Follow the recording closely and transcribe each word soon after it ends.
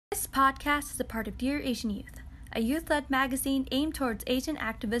podcast is a part of Dear Asian Youth, a youth-led magazine aimed towards Asian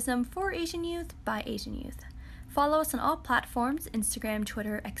activism for Asian youth by Asian youth. Follow us on all platforms, Instagram,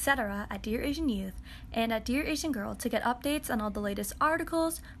 Twitter, etc. at Dear Asian Youth and at Dear Asian Girl to get updates on all the latest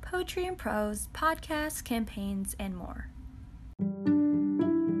articles, poetry and prose, podcasts, campaigns, and more.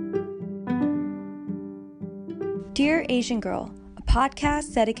 Dear Asian Girl, a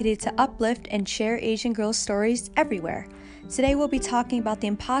podcast dedicated to uplift and share Asian girls' stories everywhere. Today we'll be talking about the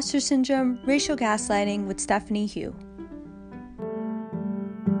imposter syndrome, racial gaslighting with Stephanie Hugh.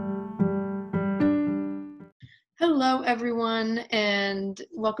 Hello, everyone, and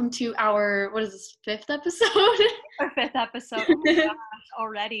welcome to our, fifth episode? Our fifth episode. Oh my gosh,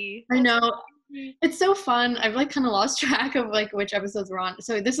 already. I know. It's so fun. I've kind of lost track of which episodes we're on.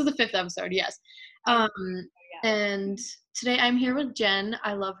 So this is the fifth episode, yes. And today I'm here with Jen.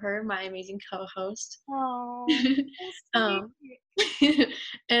 I love her, my amazing co-host. Oh,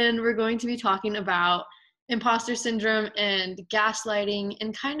 and we're going to be talking about imposter syndrome and gaslighting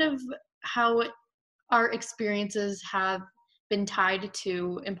and kind of how our experiences have been tied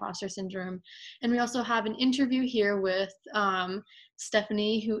to imposter syndrome. And we also have an interview here with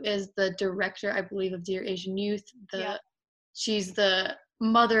Stephanie, who is the director, I believe, of Dear Asian Youth. She's the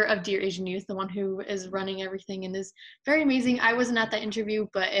mother of Dear Asian Youth, the one who is running everything and is very amazing. I wasn't at that interview,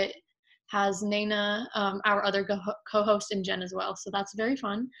 but it has Naina, our other co-host, and Jen as well. So that's very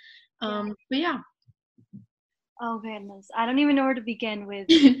fun. But yeah. Oh goodness, I don't even know where to begin with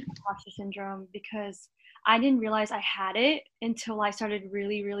imposter syndrome because I didn't realize I had it until I started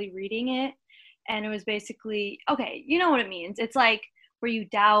really reading it. And it was basically, okay, you know what it means. It's like where you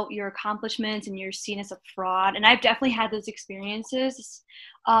doubt your accomplishments and you're seen as a fraud. And I've definitely had those experiences.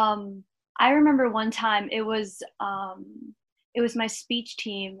 I remember one time it was my speech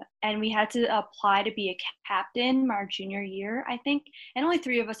team and we had to apply to be a captain our junior year, I think. And only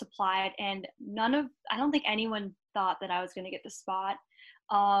 3 of us applied and I don't think anyone thought that I was going to get the spot.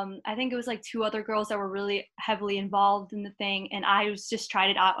 I think it was 2 other girls that were really heavily involved in the thing, and I just tried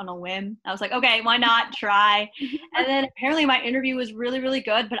it out on a whim. I was like, okay, why not try? And then apparently my interview was really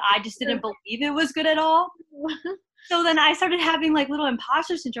good, but I just didn't believe it was good at all. So then I started having little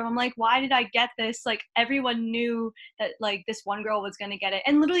imposter syndrome. I'm like, why did I get this? Everyone knew that this one girl was gonna get it,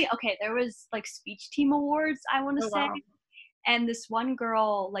 and literally, okay, there was speech team awards, I want to say. Wow. And this one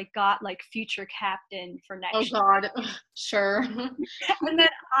girl got future captain for next year. Oh God, sure. And then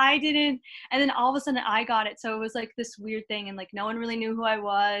I didn't, and then all of a sudden I got it. So it was this weird thing, and no one really knew who I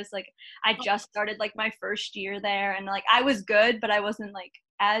was. I just started my first year there, and I was good, but I wasn't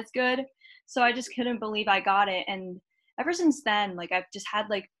as good. So I just couldn't believe I got it. And ever since then, I've just had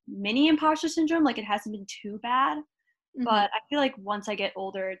mini imposter syndrome. It hasn't been too bad. Mm-hmm. But I feel once I get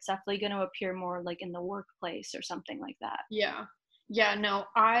older, it's definitely going to appear more in the workplace or something like that. Yeah, no,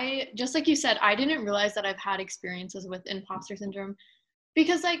 I, just like you said, I didn't realize that I've had experiences with imposter syndrome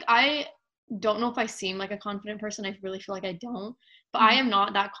because I don't know if I seem like a confident person. I really feel I don't, but mm-hmm. I am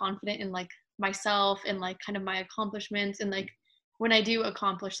not that confident in myself and kind of my accomplishments and when I do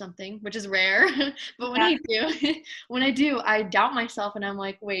accomplish something, which is rare, but when I do, I doubt myself and I'm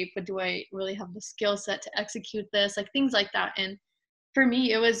wait, but do I really have the skill set to execute this? Things like that. And for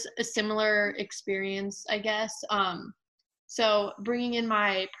me, it was a similar experience, I guess. So bringing in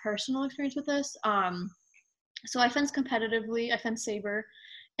my personal experience with this, so I fence competitively, I fence saber,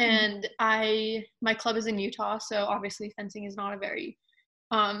 and my club is in Utah, so obviously fencing is not a very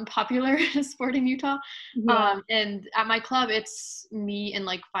popular sport in Utah. And at my club it's me and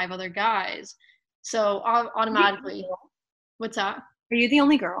 5 other guys, so automatically. What's that? Are you the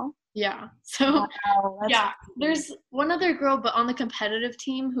only girl? Yeah, so yeah, there's one other girl, but on the competitive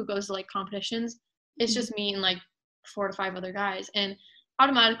team who goes to competitions, it's just me and 4 to 5 other guys, and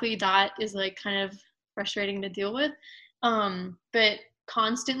automatically that is kind of frustrating to deal with. But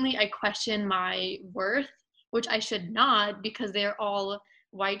constantly I question my worth, which I should not, because they're all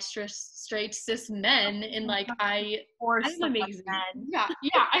white straight cis men, and I'm amazing. Yeah,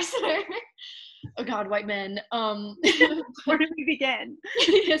 I swear. Oh God, white men. Where did we begin?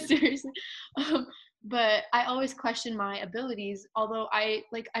 Yeah, seriously. But I always question my abilities, although I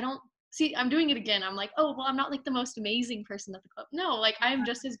don't see, I'm doing it again. I'm oh well, I'm not the most amazing person at the club. No, I'm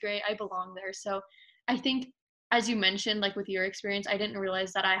just as great. I belong there. So I think, as you mentioned, with your experience, I didn't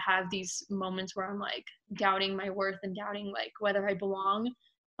realize that I have these moments where I'm doubting my worth and doubting whether I belong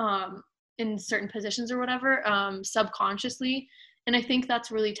in certain positions or whatever, subconsciously. And I think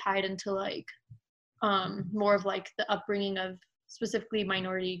that's really tied into more of the upbringing of specifically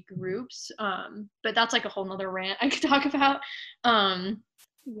minority groups. But that's a whole nother rant I could talk about.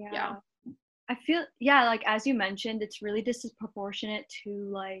 Yeah. I feel, as you mentioned, it's really disproportionate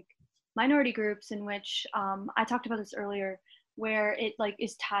to minority groups in which I talked about this earlier, where it like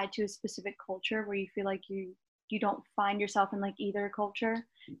is tied to a specific culture where you feel like you don't find yourself in like either culture.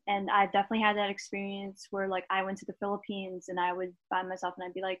 And I've definitely had that experience where like I went to the Philippines and I would find myself and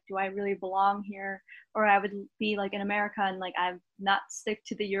I'd be like, do I really belong here? Or I would be like in America and like I'm not stick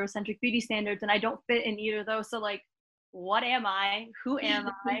to the Eurocentric beauty standards and I don't fit in either of those. So like, what am I? Who am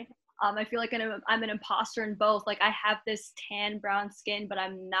I? I feel like I'm an imposter in both. Like I have this tan brown skin, but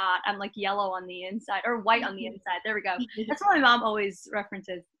I'm not. I'm like yellow on the inside or white on the inside. There we go. That's what my mom always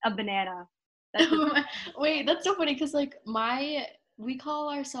references, a banana. Wait, that's so funny because like we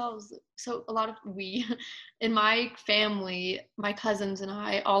call ourselves, so a lot of we in my family, my cousins and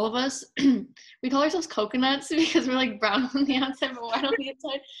I, all of us, we call ourselves coconuts because we're like brown on the outside but white on the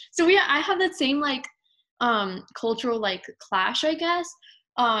inside. So I have that same like cultural like clash, I guess.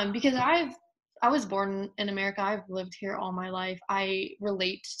 Because I was born in America. I've lived here all my life. I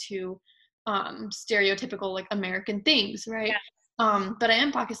relate to stereotypical like American things, right? Yeah. But I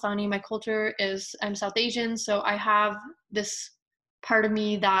am Pakistani. My culture is I'm South Asian, so I have this part of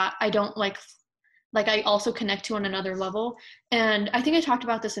me that I don't like I also connect to on another level. And I think I talked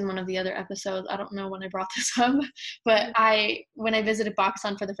about this in one of the other episodes. I don't know when I brought this up, but when I visited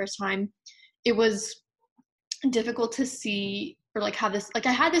Pakistan for the first time, it was difficult to see or like have this, like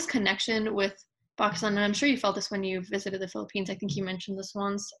I had this connection with Pakistan, and I'm sure you felt this when you visited the Philippines. I think you mentioned this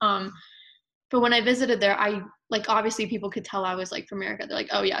once. But when I visited there, I like obviously people could tell I was like from America. They're like,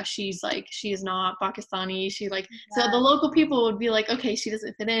 oh yeah, she is not Pakistani. She like So the local people would be like, okay, she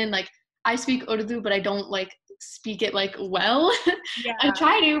doesn't fit in. Like I speak Urdu, but I don't like speak it like well. Yeah. I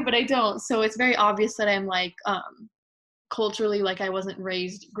try to, but I don't. So it's very obvious that I'm like culturally like I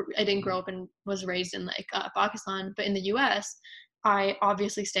didn't grow up and was raised in like Pakistan, but in the US I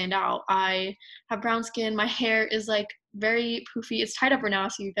obviously stand out. I have brown skin. My hair is like very poofy. It's tied up right now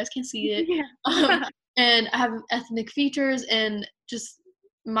so you guys can't see it. Yeah. And I have ethnic features, and just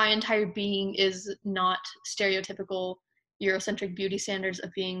my entire being is not stereotypical Eurocentric beauty standards of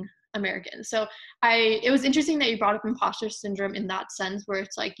being American. So it was interesting that you brought up imposter syndrome in that sense, where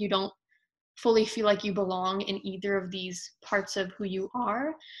it's like you don't fully feel like you belong in either of these parts of who you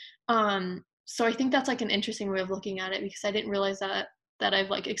are. So I think that's like an interesting way of looking at it, because I didn't realize that I've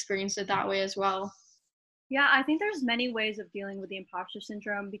like experienced it that way as well. Yeah, I think there's many ways of dealing with the imposter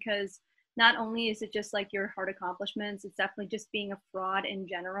syndrome, because not only is it just like your hard accomplishments, it's definitely just being a fraud in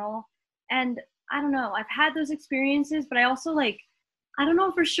general. And I don't know, I've had those experiences, but I also like, I don't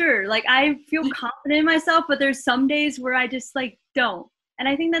know for sure. Like I feel confident in myself, but there's some days where I just like don't. And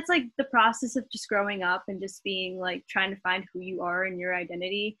I think that's like the process of just growing up and just being like trying to find who you are and your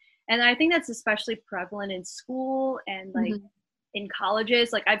identity. And I think that's especially prevalent in school and like in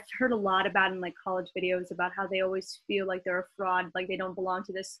colleges. Like I've heard a lot about in like college videos about how they always feel like they're a fraud, like they don't belong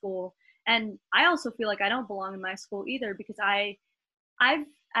to this school. And I also feel like I don't belong in my school either, because I've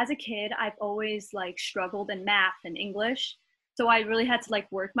as a kid, I've always like struggled in math and English. So I really had to like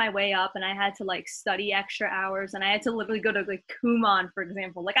work my way up, and I had to like study extra hours, and I had to literally go to like Kumon, for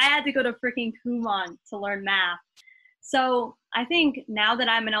example. Like I had to go to freaking Kumon to learn math. So I think now that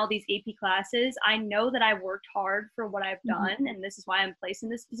I'm in all these AP classes, I know that I worked hard for what I've done, and this is why I'm placed in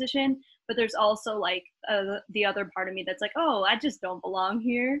this position. But there's also like the other part of me that's like, oh, I just don't belong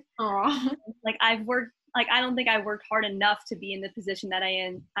here. Aww. Like I've worked, like I don't think I worked hard enough to be in the position that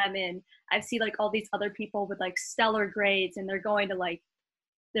I'm in. I see like all these other people with like stellar grades, and they're going to like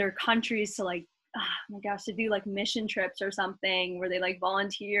their countries to like, oh my gosh, to do like mission trips or something where they like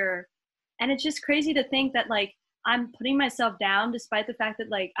volunteer. And it's just crazy to think that like I'm putting myself down despite the fact that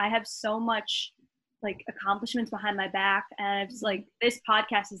like I have so much like accomplishments behind my back. And it's like this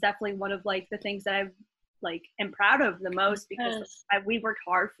podcast is definitely one of like the things that I like am proud of the most, because we worked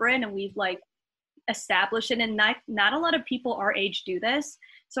hard for it and we've like established it, and not a lot of people our age do this.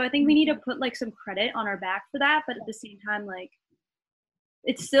 So I think we need to put like some credit on our back for that, but at the same time like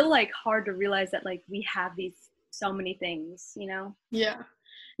it's still like hard to realize that like we have these so many things, you know? Yeah.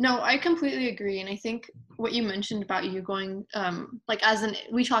 No, I completely agree. And I think what you mentioned about you going, like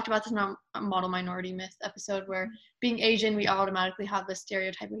we talked about this in our model minority myth episode, where being Asian, we automatically have this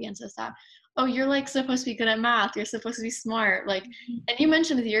stereotype against us that, oh, you're like supposed to be good at math. You're supposed to be smart. Like, and you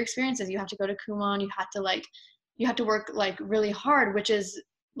mentioned with your experiences, you have to go to Kumon, you have to work like really hard, which is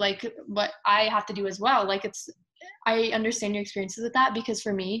like what I have to do as well. Like I understand your experiences with that, because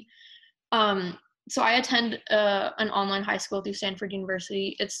for me, so I attend an online high school through Stanford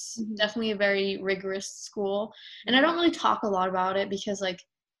University. It's definitely a very rigorous school, and I don't really talk a lot about it because like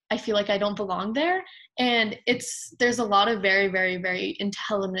I feel like I don't belong there. And there's a lot of very, very, very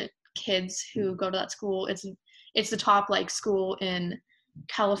intelligent kids who go to that school. It's the top like school in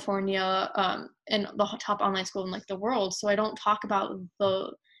California, and the top online school in like the world. So I don't talk about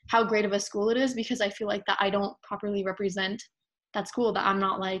how great of a school it is, because I feel like that I don't properly represent that school, that I'm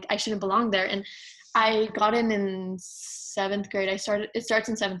not like, I shouldn't belong there. And I got in 7th grade. It starts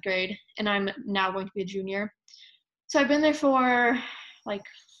in 7th grade, and I'm now going to be a junior. So I've been there for like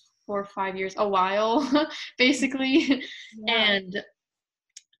 4 or 5 years, a while, basically. Yeah. And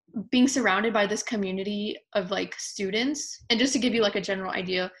being surrounded by this community of like students, and just to give you like a general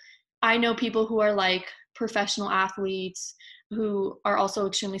idea, I know people who are like professional athletes who are also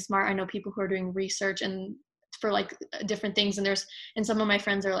extremely smart. I know people who are doing research and for like different things, and some of my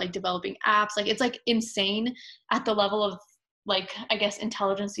friends are like developing apps. Like, it's like insane at the level of like, I guess,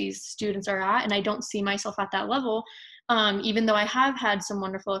 intelligence these students are at, and I don't see myself at that level, even though I have had some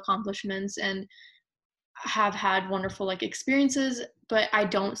wonderful accomplishments and have had wonderful like experiences, but I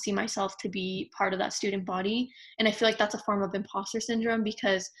don't see myself to be part of that student body. And I feel like that's a form of imposter syndrome,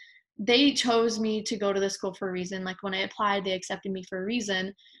 because they chose me to go to the school for a reason. Like, when I applied, they accepted me for a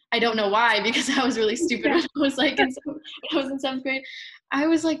reason. I don't know why, because I was really stupid when I was like when I was in 7th grade. I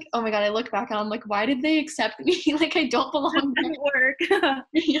was like, oh my god, I look back and I'm like, why did they accept me? Like, I don't belong there. Work.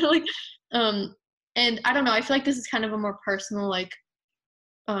 You know, like, and I don't know, I feel like this is kind of a more personal, like,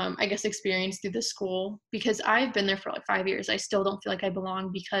 I guess, experience through the school, because I've been there for like 5 years. I still don't feel like I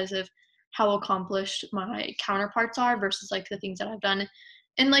belong because of how accomplished my counterparts are versus like the things that I've done.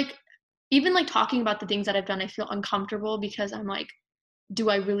 And like, even like talking about the things that I've done, I feel uncomfortable, because I'm like, do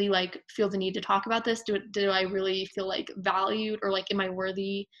I really like feel the need to talk about this? Do I really feel like valued, or like, am I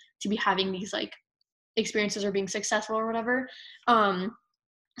worthy to be having these like experiences or being successful or whatever?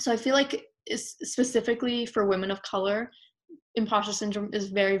 So I feel like specifically for women of color, imposter syndrome is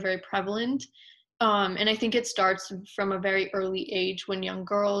very, very prevalent. And I think it starts from a very early age, when young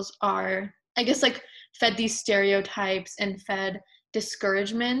girls are, I guess, like, fed these stereotypes and fed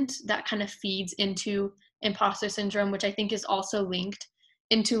discouragement that kind of feeds into imposter syndrome, which I think is also linked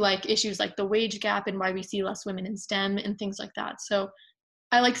into like issues like the wage gap and why we see less women in STEM and things like that. So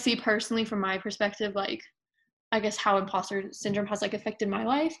I like see personally from my perspective, like, I guess, how imposter syndrome has like affected my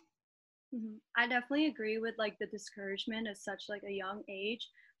life. I definitely agree with like the discouragement at such like a young age.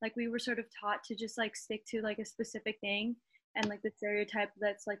 Like, we were sort of taught to just like stick to like a specific thing, and like the stereotype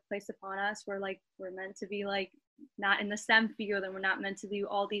that's like placed upon us, where like we're meant to be like not in the STEM field, and we're not meant to do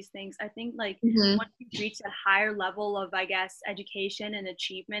all these things. I think like once you reach a higher level of, I guess, education and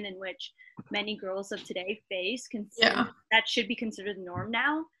achievement, in which many girls of today face, that should be considered the norm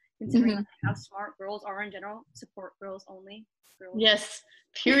now, considering like, how smart girls are in general. Support girls only. Girls. Yes.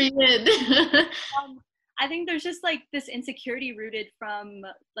 Period. I think there's just like this insecurity rooted from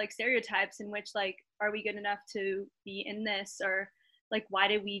like stereotypes, in which like, are we good enough to be in this, or like, why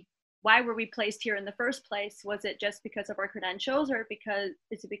were we placed here in the first place? Was it just because of our credentials, or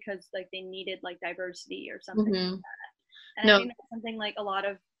is it because like they needed like diversity or something like that? And I think that's something like a lot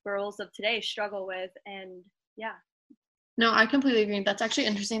of girls of today struggle with. And yeah. No, I completely agree. That's actually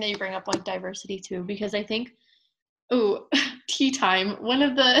interesting that you bring up like diversity too, because I think, tea time. One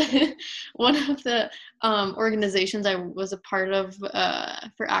of the organizations I was a part of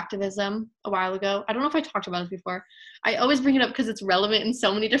for activism a while ago. I don't know if I talked about this before. I always bring it up because it's relevant in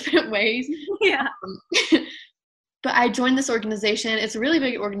so many different ways. Yeah. But I joined this organization. It's a really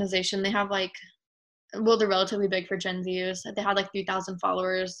big organization. They have like, well, they're relatively big for Gen Zers. They had like 3,000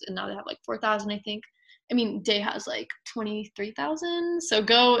 followers, and now they have like 4,000, I think. I mean, Day has like 23,000. So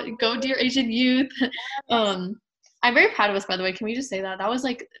go, Dear Asian Youth. I'm very proud of us, by the way. Can we just say that? That was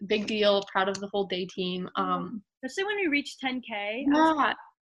like a big deal. Proud of the whole Day team. Especially when we reached 10K. Yeah,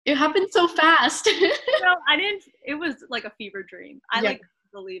 it happened so fast. Well, it was like a fever dream. I like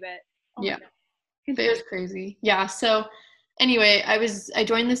believe it. Oh yeah. It was crazy. Yeah. So anyway, I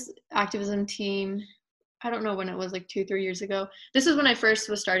joined this activism team. I don't know when it was, like 2-3 years ago. This is when I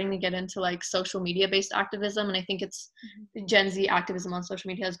first was starting to get into like social media based activism. And I think it's Gen Z activism on social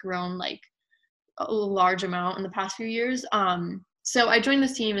media has grown like a large amount in the past few years. So I joined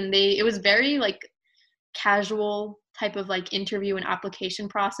this team, and it was very like casual type of like interview and application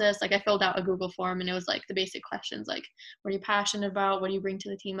process. Like, I filled out a Google form, and it was like the basic questions, like, what are you passionate about? What do you bring to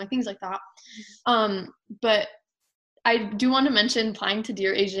the team? Like, things like that. But I do want to mention applying to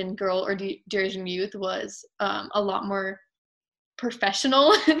Dear Asian Girl or Dear Asian Youth was a lot more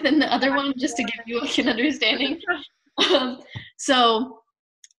professional than the other one, just to give you like an understanding. So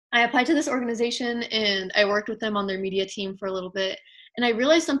I applied to this organization, and I worked with them on their media team for a little bit. And I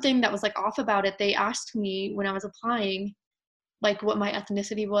realized something that was like off about it. They asked me when I was applying, like, what my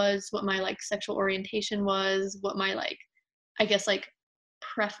ethnicity was, what my like sexual orientation was, what my like, I guess, like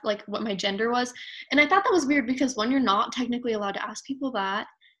like what my gender was. And I thought that was weird because one, you're not technically allowed to ask people that.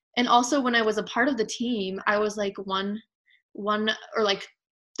 And also when I was a part of the team, I was like one or like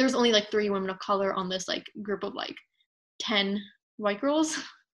there's only like 3 women of color on this like group of like 10 white girls,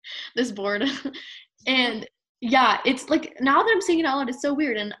 this board. And yeah, it's like now that I'm saying it out loud, it's so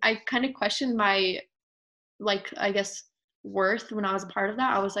weird. And I kind of questioned my like, I guess, worth when I was a part of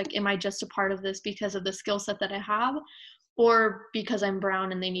that. I was like, am I just a part of this because of the skill set that I have, or because I'm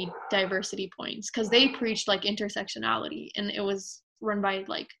brown and they need diversity points? Because they preached like intersectionality, and it was run by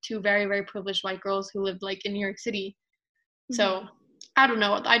like 2 very, very privileged white girls who lived like in New York City. So I don't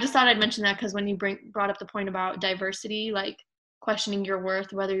know. I just thought I'd mention that because when you brought up the point about diversity, like questioning your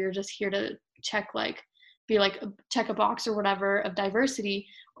worth, whether you're just here to check check a box or whatever of diversity,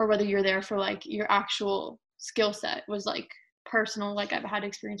 or whether you're there for like your actual skill set, was like personal. Like I've had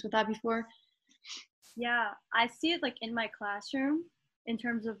experience with that before. Yeah, I see it like in my classroom in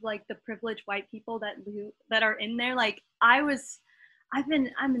terms of like the privileged white people that are in there. Like I'm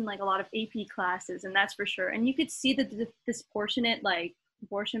in like a lot of AP classes, and that's for sure. And you could see the disproportionate like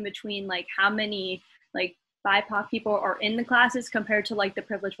proportion between like how many like BIPOC people are in the classes compared to like the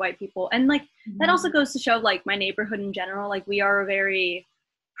privileged white people. And like that also goes to show like my neighborhood in general, like we are a very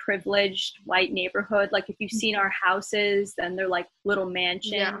privileged white neighborhood. Like if you've seen our houses, then they're like little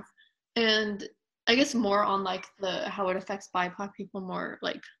mansions. Yeah. And I guess more on like how it affects BIPOC people more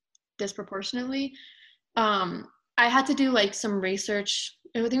like disproportionately. I had to do like some research.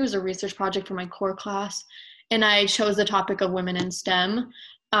 I think it was a research project for my core class, and I chose the topic of women in STEM.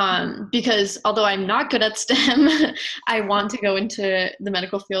 Because although I'm not good at STEM, I want to go into the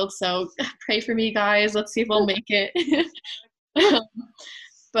medical field. So pray for me, guys. Let's see if we'll make it.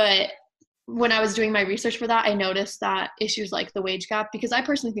 But when I was doing my research for that, I noticed that issues like the wage gap, because I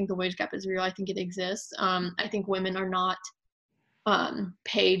personally think the wage gap is real. I think it exists. I think women are not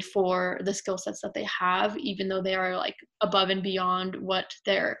paid for the skill sets that they have, even though they are like above and beyond what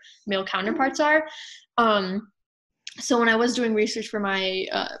their male counterparts are. So when I was doing research for my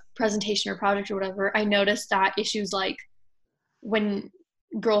presentation or project or whatever, I noticed that issues like when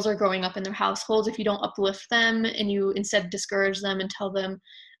girls are growing up in their households, if you don't uplift them and you instead discourage them and tell them,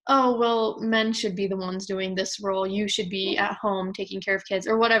 oh, well, men should be the ones doing this role, you should be at home taking care of kids,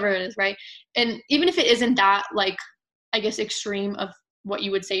 or whatever it is, right? And even if it isn't that, like, I guess, extreme of what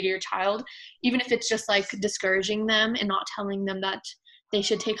you would say to your child, even if it's just like discouraging them and not telling them that they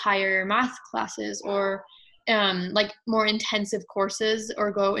should take higher math classes or like more intensive courses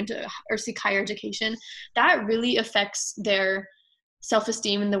or go into or seek higher education, that really affects their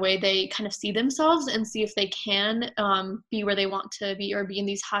self-esteem and the way they kind of see themselves and see if they can be where they want to be or be in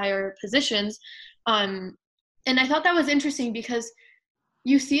these higher positions. And I thought that was interesting because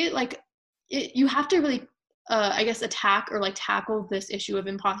you see it like you have to really I guess attack or like tackle this issue of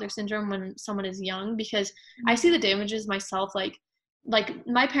imposter syndrome when someone is young, because I see the damages myself. Like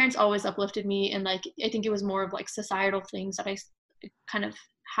my parents always uplifted me, and like I think it was more of like societal things that I kind of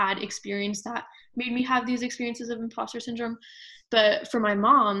had experienced that made me have these experiences of imposter syndrome. But for my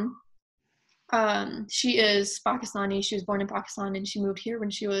mom, she is Pakistani. She was born in Pakistan and she moved here when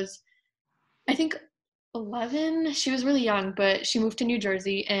she was, I think, 11. She was really young, but she moved to New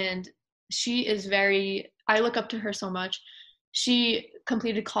Jersey, and she is I look up to her so much. She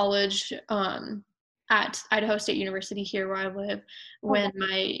completed college at Idaho State University here where I live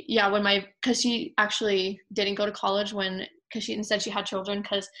because she actually didn't go to college because instead she had children,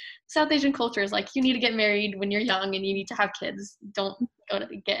 because South Asian culture is like, you need to get married when you're young and you need to have kids. Don't go to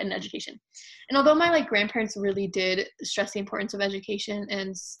get an education. And although my like grandparents really did stress the importance of education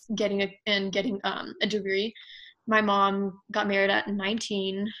and getting a degree, my mom got married at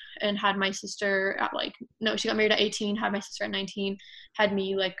 19 and had my sister at she got married at 18, had my sister at 19, had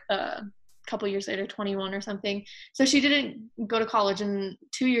me like a couple years later, 21 or something. So she didn't go to college, and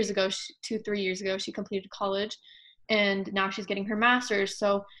 3 years ago, she completed college, and now she's getting her master's.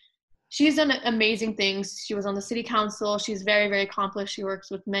 So she's done amazing things. She was on the city council. She's very, very accomplished. She works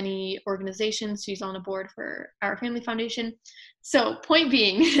with many organizations. She's on a board for Our Family Foundation. So point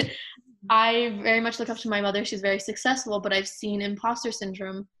being, I very much look up to my mother. She's very successful, but I've seen imposter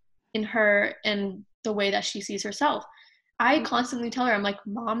syndrome in her and the way that she sees herself. I constantly tell her, I'm like,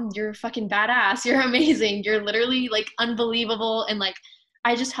 Mom, you're fucking badass. You're amazing. You're literally like unbelievable. And like,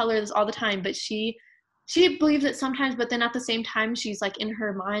 I just tell her this all the time, but she believes it sometimes, but then at the same time, she's like in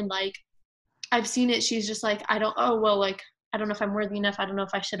her mind, like, I've seen it. She's just like, I don't know if I'm worthy enough. I don't know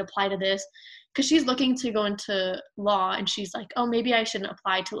if I should apply to this, because she's looking to go into law, and she's like, oh, maybe I shouldn't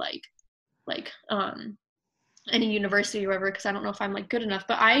apply to any university or whatever, because I don't know if I'm like good enough.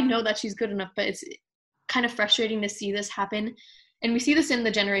 But I know that she's good enough. But it's kind of frustrating to see this happen And we see this in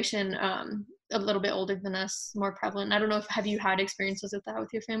the generation a little bit older than us, more prevalent. I don't know if have you had experiences with that with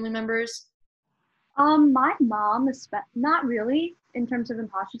your family members? My mom is not really in terms of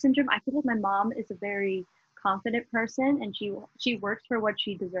imposter syndrome. I feel like my mom is a very confident person, and she works for what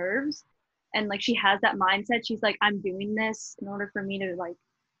she deserves, and like she has that mindset. She's like, I'm doing this in order for me to like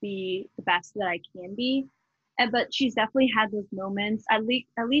be the best that I can be. And but she's definitely had those moments, at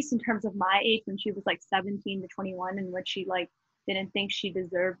least in terms of my age, when she was like 17 to 21, in which she like didn't think she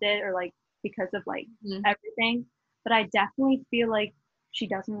deserved it, or like because of like everything. But I definitely feel like she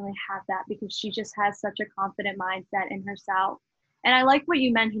doesn't really have that, because she just has such a confident mindset in herself. And I like what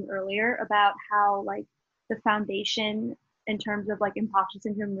you mentioned earlier about how like the foundation in terms of like imposter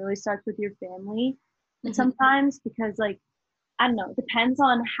syndrome really starts with your family. And sometimes, because like I don't know, it depends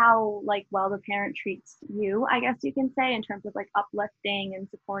on how like well the parent treats you, I guess you can say, in terms of like uplifting and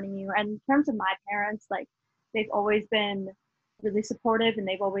supporting you. And in terms of my parents, like they've always been really supportive, and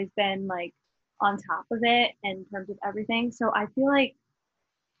they've always been like on top of it in terms of everything. So I feel like,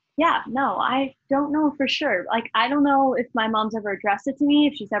 yeah, no, I don't know for sure. Like I don't know if my mom's ever addressed it to me,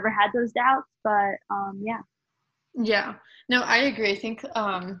 if she's ever had those doubts, but yeah. Yeah, no, I agree. I think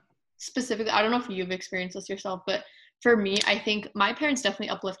specifically, I don't know if you've experienced this yourself, but for me, I think my parents definitely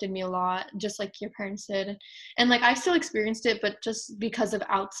uplifted me a lot, just like your parents did. And like I still experienced it, but just because of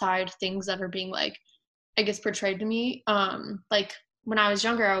outside things that are being like, I guess, portrayed to me. Like when I was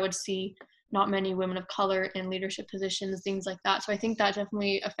younger, I would see not many women of color in leadership positions, things like that. So I think that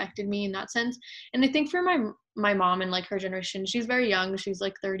definitely affected me in that sense. And I think for my mom and like her generation, she's very young. She's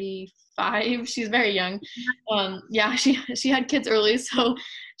like 35. She's very young. Yeah, she had kids early, so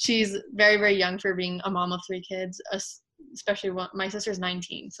she's very, very young for being a mom of 3 kids, especially my sister's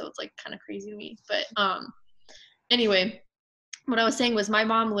 19, so it's like kind of crazy to me. But anyway, what I was saying was my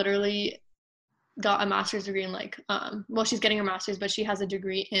mom literally got a master's degree in like well, she's getting her master's, but she has a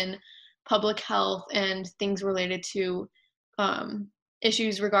degree in public health and things related to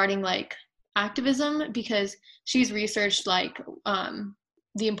issues regarding like activism, because she's researched like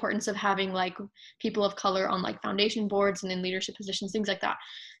the importance of having like people of color on like foundation boards and in leadership positions, things like that.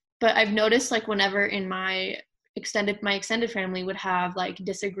 But I've noticed like whenever in my extended family would have like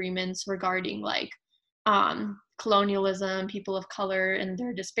disagreements regarding like colonialism, people of color, and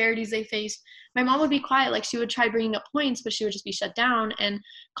their disparities they face, my mom would be quiet. Like she would try bringing up points, but she would just be shut down, and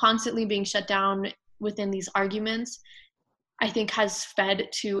constantly being shut down within these arguments, I think has fed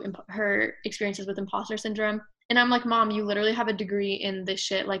to her experiences with imposter syndrome. And I'm like, Mom, you literally have a degree in this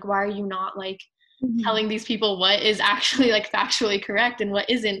shit. Like, why are you not like telling these people what is actually like factually correct and what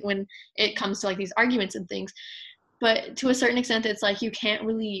isn't when it comes to like these arguments and things? But to a certain extent, it's like you can't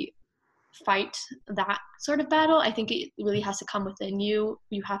really fight that sort of battle. I think it really has to come within you.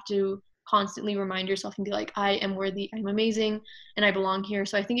 You have to constantly remind yourself and be like, I am worthy, I'm amazing, and I belong here.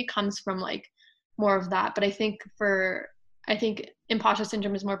 So I think it comes from like more of that. But I think imposter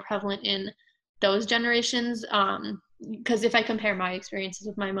syndrome is more prevalent in those generations. Because if I compare my experiences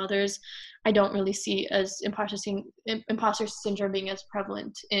with my mother's, I don't really see as imposter syndrome being as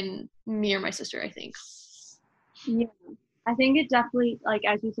prevalent in me or my sister, I think. Yeah, I think it definitely, like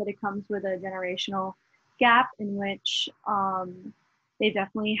as you said, it comes with a generational gap in which they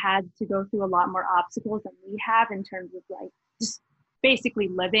definitely had to go through a lot more obstacles than we have in terms of like just basically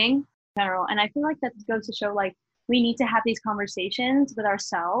living in general. And I feel like that goes to show like we need to have these conversations with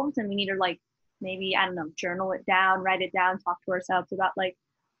ourselves, and we need to like maybe, I don't know, journal it down, write it down, talk to ourselves about like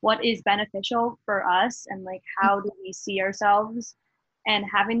what is beneficial for us, and like how do we see ourselves, and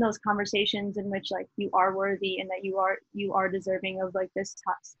having those conversations in which like you are worthy, and that you are deserving of like this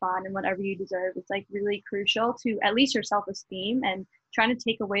top spot and whatever you deserve. It's like really crucial to at least your self-esteem, and trying to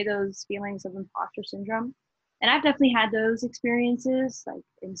take away those feelings of imposter syndrome. And I've definitely had those experiences like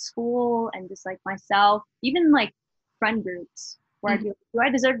in school, and just like myself, even like friend groups, where I'd be like, do I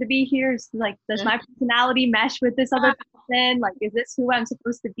deserve to be here? Like, does my personality mesh with this other person? Like, is this who I'm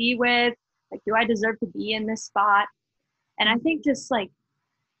supposed to be with? Like, do I deserve to be in this spot? And I think just like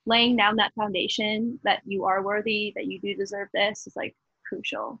laying down that foundation that you are worthy, that you do deserve this, is like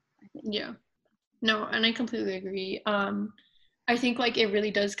crucial, I think. Yeah. No, and I completely agree. I think like it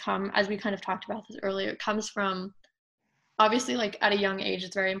really does come, as we kind of talked about this earlier, it comes from obviously like at a young age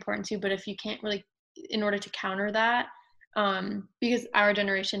it's very important too, but if you can't really, in order to counter that, because our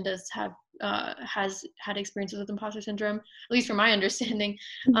generation does have has had experiences with imposter syndrome, at least from my understanding.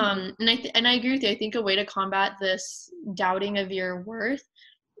 And I agree with you. I think a way to combat this doubting of your worth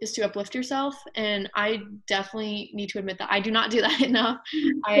is to uplift yourself, and I definitely need to admit that I do not do that enough.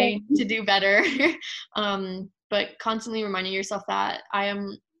 I need to do better. But constantly reminding yourself that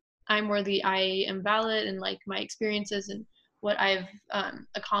I'm worthy, I am valid, and like my experiences and what I've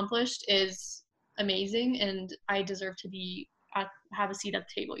accomplished is amazing, and I deserve to have a seat at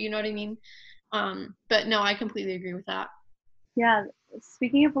the table. You know what I mean? But no, I completely agree with that. Yeah,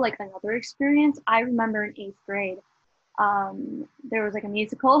 speaking of like another experience, I remember in 8th grade, there was like a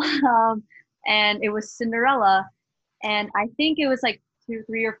musical, and it was Cinderella, and I think it was like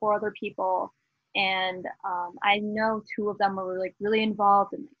 3 or 4 other people, and I know 2 of them were like really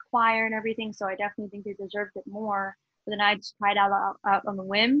involved in the choir and everything, so I definitely think they deserved it more. But then I just tried out on the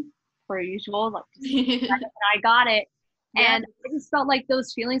whim, per usual, like and I got it, Yeah. and I just felt like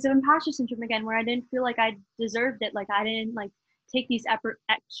those feelings of imposter syndrome again, where I didn't feel like I deserved it, like I didn't like take these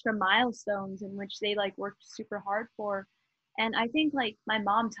extra milestones in which they like worked super hard for. And I think like my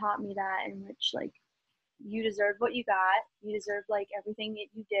mom taught me that, in which like you deserve what you got. You deserve like everything that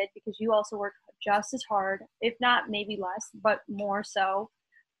you did, because you also work just as hard, if not maybe less, but more so.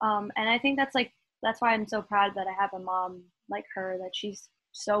 And I think that's why I'm so proud that I have a mom like her, that she's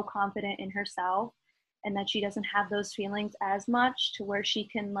so confident in herself, and that she doesn't have those feelings as much, to where she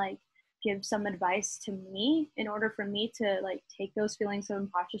can like give some advice to me in order for me to like take those feelings of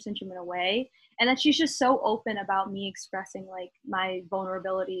imposter syndrome away. And that she's just so open about me expressing like my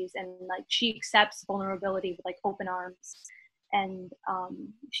vulnerabilities, and like she accepts vulnerability with like open arms. And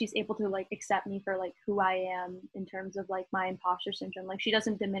she's able to like accept me for like who I am in terms of like my imposter syndrome. Like she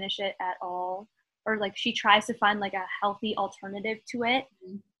doesn't diminish it at all, or like she tries to find like a healthy alternative to it.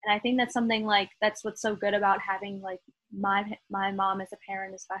 And I think that's something like that's what's so good about having like my mom as a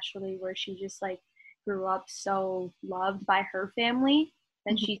parent, especially, where she just like grew up so loved by her family,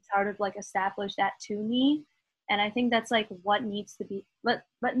 then Mhm. she sort of like established that to me. And I think that's like what needs to be what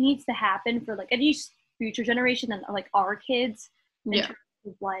needs to happen for like any future generation and like our kids, in Yeah. terms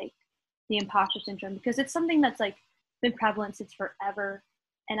of like the imposter syndrome, because it's something that's like been prevalent since forever.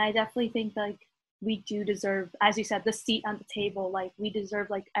 And I definitely think like we do deserve, as you said, the seat on the table. Like we deserve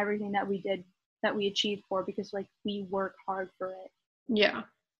like everything that we did, that we achieved for, because like we work hard for it. Yeah,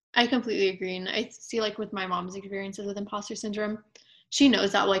 I completely agree. And I see like with my mom's experiences with imposter syndrome, she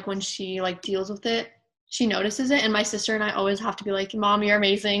knows that like when she like deals with it, she notices it. And my sister and I always have to be like, Mom, you're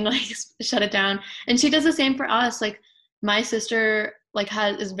amazing, like shut it down. And she does the same for us. Like my sister like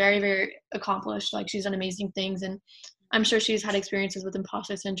is very, very accomplished. Like she's done amazing things. And I'm sure she's had experiences with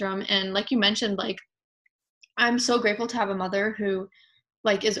imposter syndrome. And like you mentioned, like I'm so grateful to have a mother who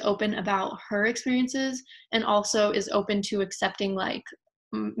like is open about her experiences, and also is open to accepting like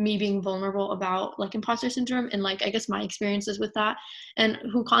me being vulnerable about like imposter syndrome and like I guess my experiences with that, and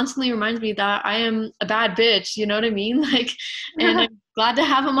who constantly reminds me that I am a bad bitch, you know what I mean? Like, and I'm glad to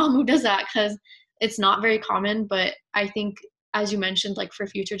have a mom who does that, because it's not very common. But I think, as you mentioned, like for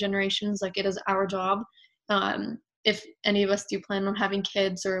future generations, like it is our job, if any of us do plan on having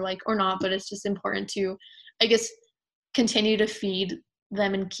kids or like or not, but it's just important to, I guess, continue to feed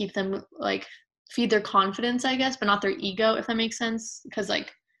them and keep them like feed their confidence, I guess, but not their ego, if that makes sense, because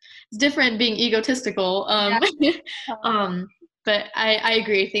like it's different being egotistical. Yeah. But I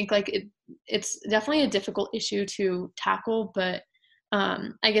agree. I think like it's definitely a difficult issue to tackle, but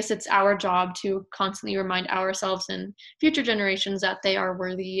I guess it's our job to constantly remind ourselves and future generations that they are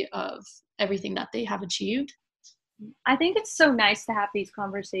worthy of everything that they have achieved. I think it's so nice to have these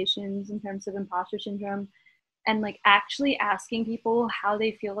conversations in terms of imposter syndrome, and like actually asking people how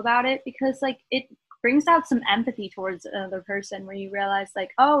they feel about it, because like it brings out some empathy towards another person, where you realize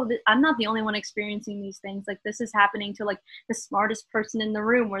like, oh, I'm not the only one experiencing these things. Like this is happening to like the smartest person in the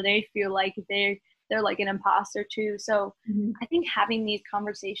room, where they feel like they're like an imposter too. So Mm-hmm. I think having these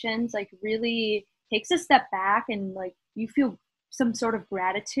conversations like really takes a step back, and like you feel some sort of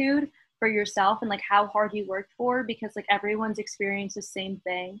gratitude for yourself and like how hard you worked for, because like everyone's experienced the same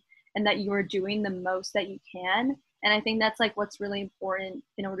thing, and that you are doing the most that you can. And I think that's like what's really important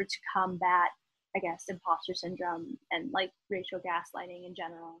in order to combat, I guess, imposter syndrome and like racial gaslighting in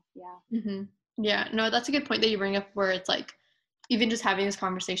general. Yeah. Mm-hmm. Yeah, no, that's a good point that you bring up, where it's like even just having these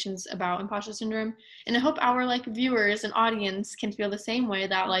conversations about imposter syndrome. And I hope our like viewers and audience can feel the same way,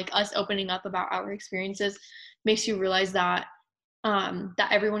 that like us opening up about our experiences makes you realize that that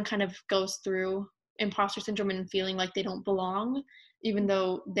everyone kind of goes through imposter syndrome and feeling like they don't belong, even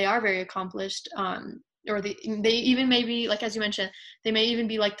though they are very accomplished, or they even maybe, like as you mentioned, they may even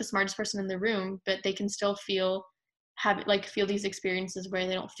be like the smartest person in the room, but they can still feel these experiences where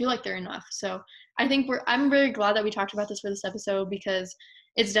they don't feel like they're enough. So I think I'm very glad that we talked about this for this episode, because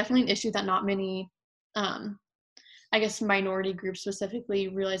it's definitely an issue that not many I guess minority groups specifically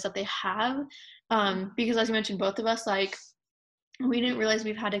realize that they have, because as you mentioned, both of us, like we didn't realize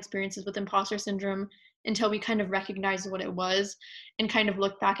we've had experiences with imposter syndrome until we kind of recognized what it was, and kind of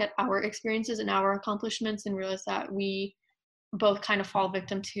look back at our experiences and our accomplishments and realize that we both kind of fall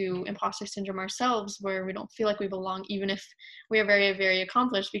victim to imposter syndrome ourselves, where we don't feel like we belong, even if we are very, very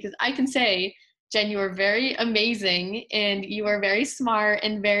accomplished. Because I can say, Jen, you are very amazing, and you are very smart,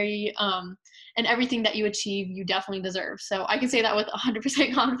 and very and everything that you achieve, you definitely deserve. So I can say that with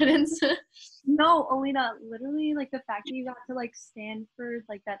 100% confidence. No, Alina, literally, like, the fact that you got to, like, Stanford,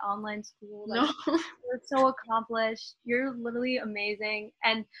 like, that online school, like, No. you're so accomplished. You're literally amazing.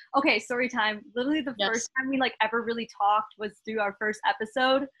 And, okay, story time. Literally, the first Yes. time we, like, ever really talked was through our first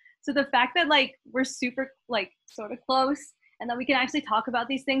episode. So the fact that, like, we're super, like, sort of close, and that we can actually talk about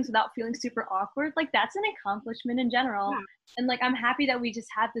these things without feeling super awkward, like, that's an accomplishment in general. Yeah. And, like, I'm happy that we just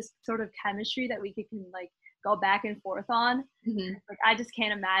have this sort of chemistry that we can, like, go back and forth on. Mm-hmm. Like, I just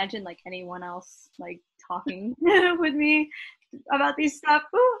can't imagine, like, anyone else, like, talking with me about these stuff.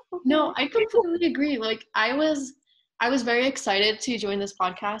 No, I completely agree. Like, I was very excited to join this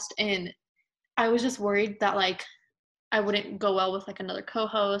podcast, and I was just worried that, like, I wouldn't go well with, like, another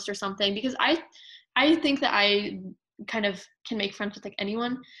co-host or something, because I think that I kind of can make friends with, like,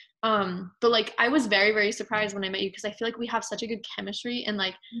 anyone. But, like, I was very, very surprised when I met you, because I feel like we have such a good chemistry, and,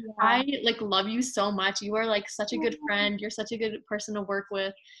 like, Yeah. I, like, love you so much. You are, like, such a good friend. You're such a good person to work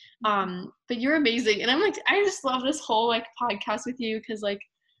with. But you're amazing. And I'm, like, I just love this whole, like, podcast with you, because, like,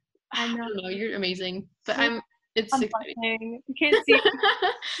 I I know. don't know, you're amazing. But it's I'm exciting. blushing. You can't see. You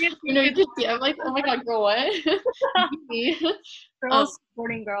can't see You know, it. you just, yeah, I'm like, oh my God, girl, what? Me. Girls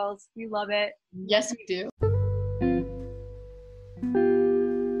supporting girls. We love it. Yes, we do.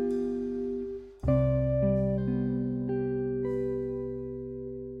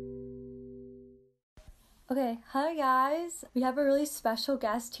 Okay, hi guys. We have a really special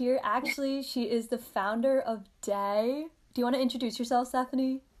guest here. Actually, she is the founder of Day. Do you want to introduce yourself,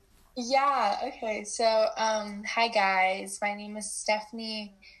 Stephanie? Yeah, okay. So, hi guys. My name is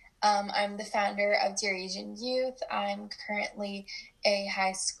Stephanie. I'm the founder of Dear Asian Youth. I'm currently a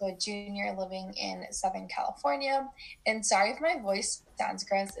high school junior living in Southern California. And sorry if my voice sounds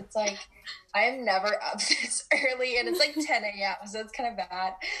gross. It's like I'm never up this early, and it's like 10 a.m., so it's kind of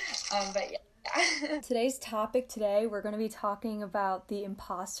bad. But yeah. Today's topic today, we're going to be talking about the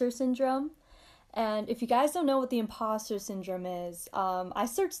imposter syndrome. And if you guys don't know what the imposter syndrome is, I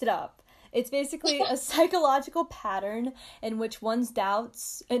searched it up. It's basically a psychological pattern in which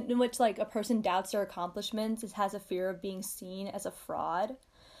like a person doubts their accomplishments, it has a fear of being seen as a fraud.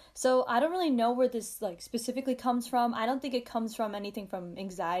 So I don't really know where this like specifically comes from. I don't think it comes from anything from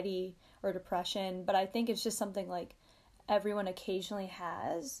anxiety or depression, but I think it's just something like everyone occasionally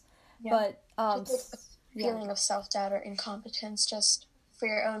has. Yeah. But Just like a feeling of self-doubt or incompetence, just for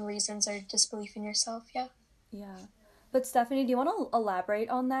your own reasons or disbelief in yourself. Yeah. But Stephanie, do you want to elaborate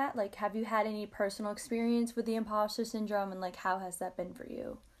on that? Like, have you had any personal experience with the imposter syndrome, and like how has that been for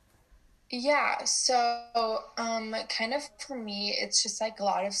you? Yeah, so kind of for me, it's just like a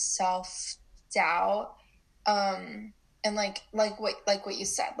lot of self-doubt, and like what you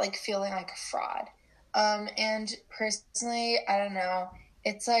said, like feeling like a fraud. And personally, I don't know,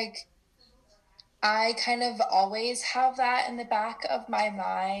 it's like I kind of always have that in the back of my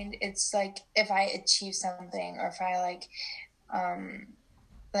mind. It's like if I achieve something, or if I like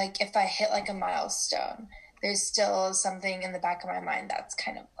if I hit like a milestone, there's still something in the back of my mind that's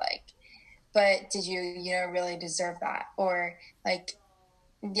kind of like, but did you really deserve that? Or like,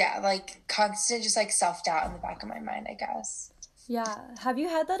 yeah, like constant just like self-doubt in the back of my mind, I guess. Yeah. Have you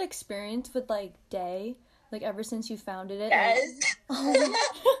had that experience with like Day? Like ever since you founded it? Yes.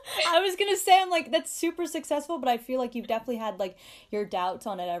 I was gonna say, I'm like, that's super successful, but I feel like you've definitely had like your doubts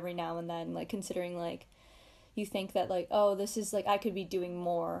on it every now and then, like considering like you think that like, oh, this is like I could be doing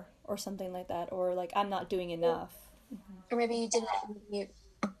more or something like that, or like I'm not doing enough. Or maybe you didn't really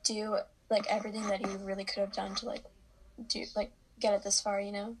do like everything that you really could have done to like do like get it this far.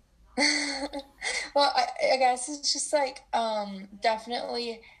 Well, I guess it's just like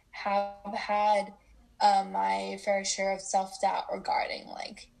definitely have had my fair share of self-doubt regarding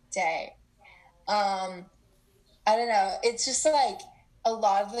like Day. um I don't know, it's just like a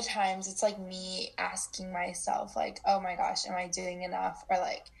lot of the times it's like me asking myself like, oh my gosh, am I doing enough? Or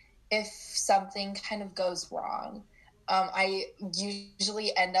like if something kind of goes wrong, I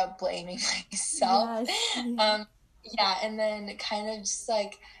usually end up blaming myself. Yes. Yeah, and then kind of just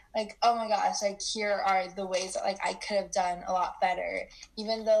like oh my gosh, like here are the ways that like I could have done a lot better,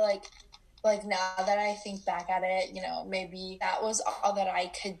 even though like now that I think back at it, maybe that was all that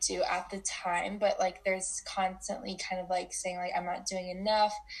I could do at the time, but like there's constantly kind of like saying like I'm not doing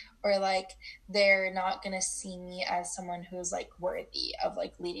enough, or like they're not gonna see me as someone who's like worthy of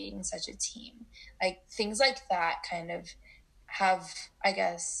like leading such a team. Like things like that kind of have, I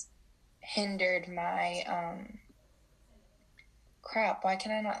guess, hindered crap, why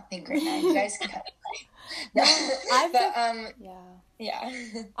can I not think right now? You guys can cut it.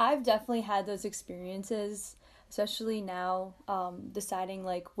 I've definitely had those experiences, especially now, deciding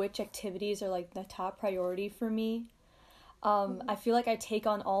like which activities are like the top priority for me. I feel like I take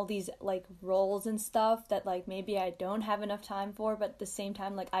on all these like roles and stuff that like maybe I don't have enough time for, but at the same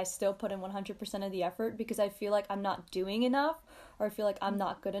time like I still put in 100% of the effort because I feel like I'm not doing enough, or I feel like I'm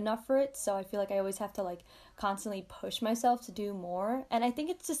not good enough for it. So I feel like I always have to like constantly push myself to do more. And I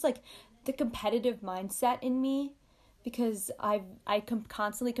think it's just like the competitive mindset in me, because I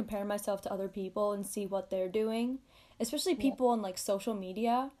constantly compare myself to other people and see what they're doing, especially people on like social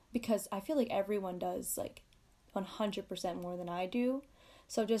media, because I feel like everyone does like 100% more than I do.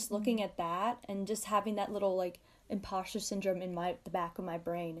 So just looking at that and just having that little like imposter syndrome in the back of my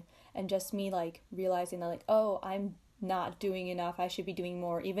brain, and just me like realizing that like, oh, I'm not doing enough, I should be doing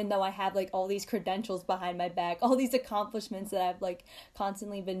more, even though I have like all these credentials behind my back, all these accomplishments that I've like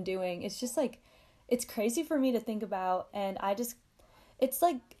constantly been doing. It's just like, it's crazy for me to think about. And it's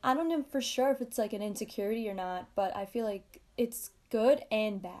like, I don't know for sure if it's like an insecurity or not, but I feel like it's good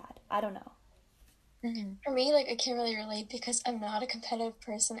and bad. I don't know. For me, like, I can't really relate because I'm not a competitive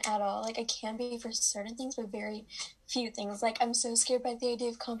person at all. Like, I can be for certain things, but very few things. Like, I'm so scared by the idea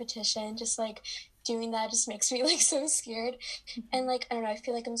of competition. Just, like, doing that just makes me, like, so scared. And, like, I don't know, I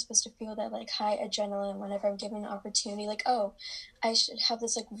feel like I'm supposed to feel that, like, high adrenaline whenever I'm given an opportunity. Like, oh, I should have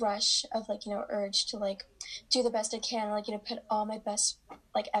this, like, rush of, like, you know, urge to, like, do the best I can. Like, you know, put all my best,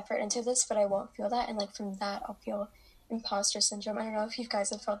 like, effort into this, but I won't feel that. And, like, from that, I'll feel imposter syndrome. I don't know if you guys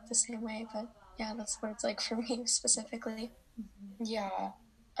have felt the same way, but yeah, that's what it's like for me specifically. Yeah.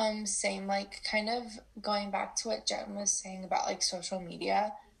 Same, like, kind of going back to what Jen was saying about, like, social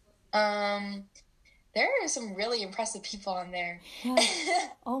media. There are some really impressive people on there. Yeah.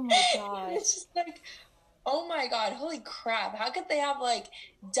 Oh my god. It's just like, oh my god, holy crap. How could they have, like,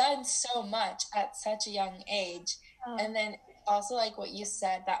 done so much at such a young age? And then also, like, what you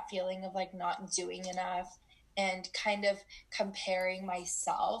said, that feeling of, like, not doing enough and kind of comparing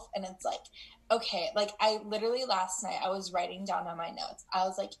myself. And it's like, okay, like, I literally last night I was writing down on my notes. I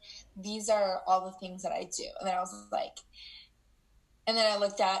was like, these are all the things that I do. And then I was like, and then I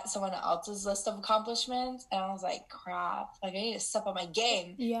looked at someone else's list of accomplishments and I was like, crap, like, I need to step up my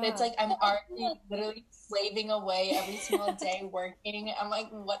game. Yeah. But it's like, I'm already literally slaving away every single day working. I'm like,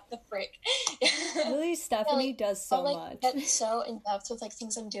 what the frick? Really, Stephanie does so much. I get so in depth with, like,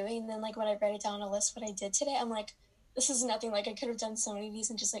 things I'm doing. And then, like, when I write it down on a list what I did today, I'm like, this is nothing. Like, I could have done so many of these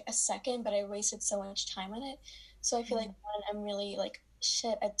in just, like, a second, but I wasted so much time on it. So I feel like, one, I'm really, like,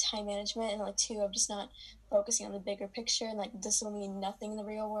 shit at time management, and, like, two, I'm just not focusing on the bigger picture, and, like, this will mean nothing in the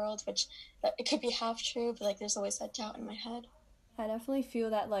real world, which it could be half true, but, like, there's always that doubt in my head. I definitely feel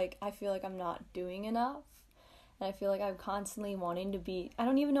that, like, I feel like I'm not doing enough, and I feel like I'm constantly wanting to be, I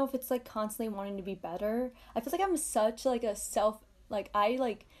don't even know if it's, like, constantly wanting to be better. I feel like I'm such, like, a I,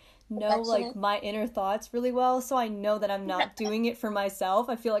 like, know, like, my inner thoughts really well, so I know that I'm not doing it for myself.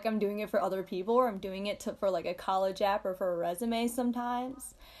 I feel like I'm doing it for other people, or I'm doing it for, like, a college app or for a resume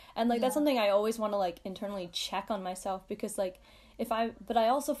sometimes. And, like, that's something I always want to, like, internally check on myself, because, like, but I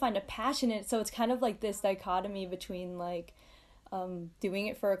also find a passion in it, so it's kind of, like, this dichotomy between, like, doing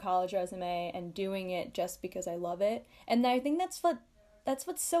it for a college resume and doing it just because I love it. And I think that's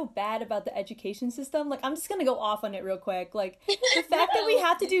what's so bad about the education system. Like, I'm just gonna go off on it real quick. Like, the fact that we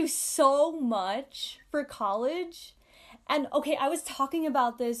have to do so much for college. And, okay, I was talking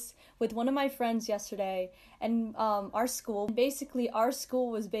about this with one of my friends yesterday, and our school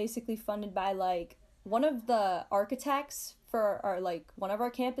was basically funded by, like, one of the architects for our, like, one of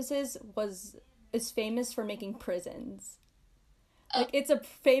our campuses is famous for making prisons. Like, it's a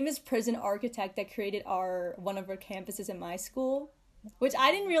famous prison architect that created one of our campuses in my school, which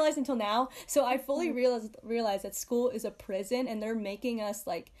I didn't realize until now. So I fully realized that school is a prison, and they're making us,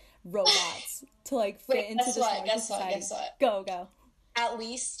 like, robots to, like, fit into this society. Guess what? Go. At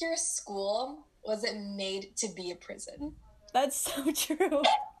least your school wasn't made to be a prison. That's so true.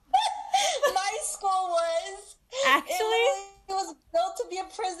 My school was. Actually? It was built to be a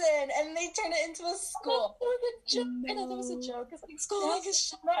prison, and they turned it into a school. It was a joke. No. I know that was a joke. It's like, school, like,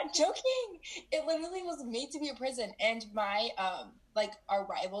 I'm not joking. It literally was made to be a prison, and my, like, our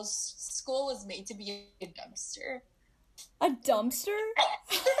rival's school was made to be a dumpster. A dumpster? How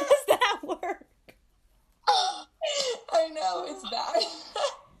does that work? I know, it's bad.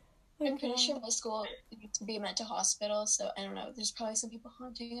 I'm pretty sure my school used to be a mental hospital, so I don't know. There's probably some people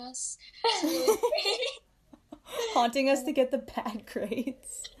haunting us. Haunting us to get the bad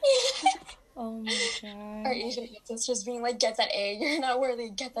grades. Oh my god. Our Asian ancestors being like, get that A, you're not worthy,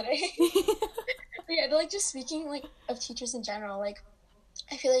 get that A. Yeah, like just speaking like of teachers in general, like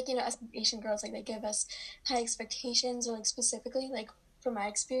I feel like, you know, as Asian girls, like they give us high expectations, or like specifically, like from my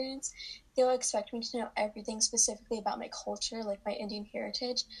experience, they'll expect me to know everything specifically about my culture, like my Indian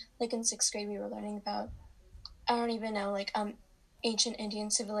heritage. Like in 6th grade, we were learning about, I don't even know, like ancient Indian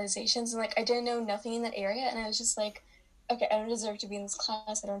civilizations, and like I didn't know nothing in that area, and I was just like, okay, I don't deserve to be in this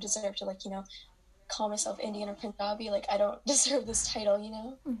class. I don't deserve to, like, you know, call myself Indian or Punjabi. Like I don't deserve this title, you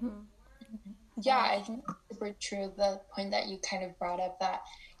know. Yeah, I think it's super true. The point that you kind of brought up, that,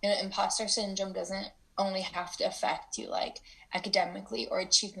 you know, imposter syndrome doesn't only have to affect you like academically or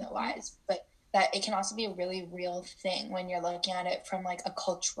achievement wise, but that it can also be a really real thing when you're looking at it from like a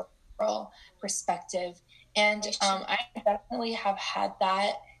cultural perspective. And I definitely have had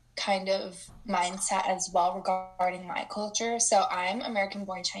that kind of mindset as well regarding my culture. So I'm American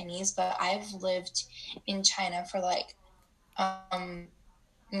born Chinese, but I've lived in China for like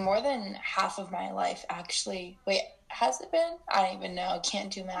more than half of my life, actually. Wait, has it been? I don't even know.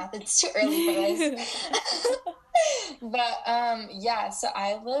 Can't do math. It's too early for this. But yeah, so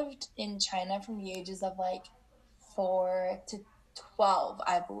I lived in China from the ages of like 4 to 12,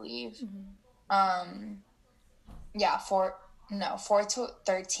 I believe. Yeah, 4 to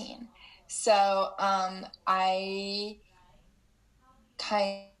 13. So I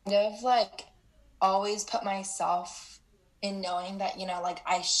kind of like always put myself in knowing that, you know, like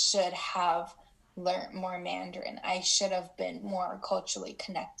I should have learned more Mandarin. I should have been more culturally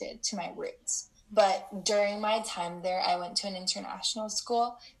connected to my roots. But during my time there, I went to an international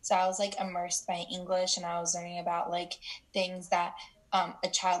school. So I was like immersed by English, and I was learning about like things that a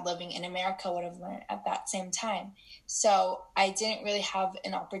child living in America would have learned at that same time. So I didn't really have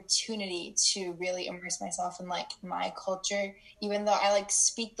an opportunity to really immerse myself in like my culture, even though I like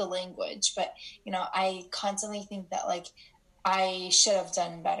speak the language. But, you know, I constantly think that like I should have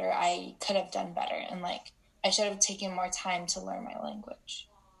done better. I could have done better. And like I should have taken more time to learn my language.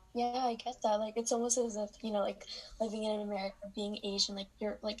 Yeah, I get that. Like, it's almost as if, you know, like living in America, being Asian, like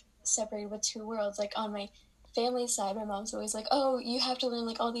you're like separated with two worlds. Like on my family side, my mom's always like, "Oh, you have to learn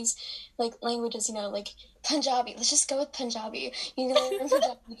like all these like languages, you know, like Punjabi. Let's just go with Punjabi. You can learn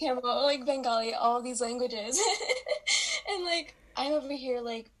Punjabi, Tamil, like Bengali, all these languages." And like I'm over here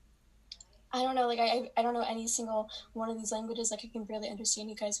like, I don't know, like I don't know any single one of these languages. Like I can barely understand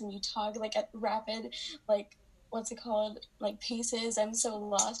you guys when you talk like at rapid, like what's it called, like paces. I'm so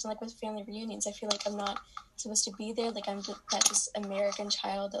lost. And like with family reunions, I feel like I'm not supposed to be there. Like I'm just, that just American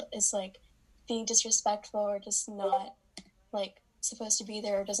child that is like being disrespectful or just not like supposed to be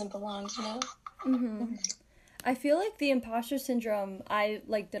there or doesn't belong. You know. I feel like the imposter syndrome, I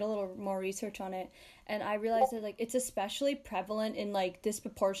like did a little more research on it, and I realized that like it's especially prevalent in like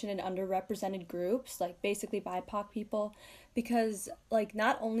disproportionate and underrepresented groups, like basically BIPOC people, because like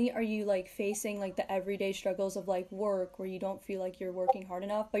not only are you like facing like the everyday struggles of like work where you don't feel like you're working hard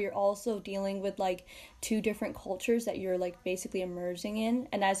enough, but you're also dealing with like two different cultures that you're like basically immersing in.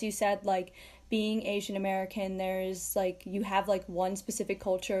 And as you said, like being Asian American, there's like you have like one specific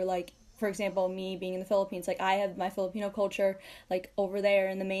culture, like for example, me being in the Philippines, like I have my Filipino culture like over there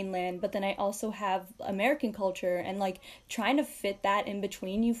in the mainland, but then I also have American culture, and like trying to fit that in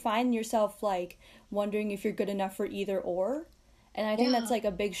between, you find yourself like wondering if you're good enough for either or. And I think that's like a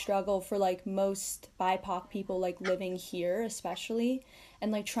big struggle for like most BIPOC people like living here especially,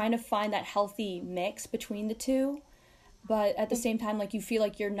 and like trying to find that healthy mix between the two. But at the same time, like you feel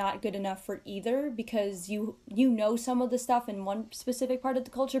like you're not good enough for either, because you know some of the stuff in one specific part of the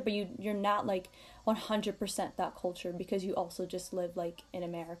culture, but you're not like 100% that culture, because you also just live like in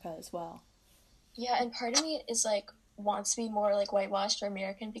America as well. Yeah, and part of me is like wants to be more like whitewashed or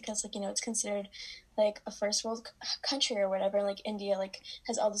American because like, you know, it's considered like a first world country or whatever. And like India like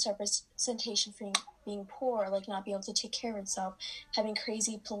has all this representation for being poor, like not being able to take care of itself, having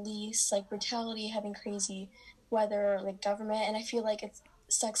crazy police like brutality, having crazy weather, like government. And I feel like it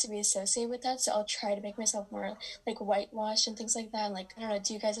sucks to be associated with that. So I'll try to make myself more like whitewashed and things like that. And like I don't know,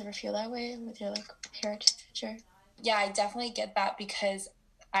 do you guys ever feel that way with your like heritage? Yeah, I definitely get that, because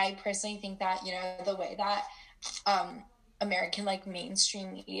I personally think that, you know, the way that American like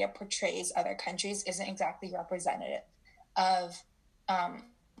mainstream media portrays other countries isn't exactly representative of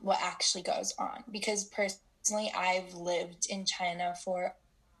what actually goes on. Because personally, I've lived in China for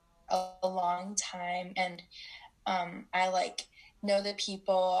a long time, and I like know the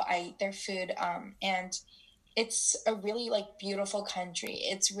people, I eat their food, and it's a really like beautiful country.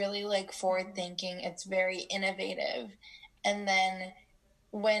 It's really like forward thinking. It's very innovative. And then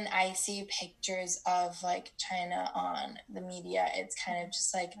when I see pictures of like China on the media, it's kind of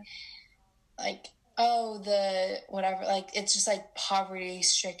just like Oh, the whatever, like it's just like poverty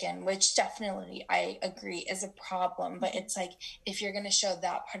stricken, which definitely I agree is a problem. But it's like if you're gonna show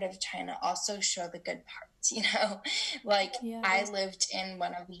that part of China, also show the good parts, you know? Like I lived in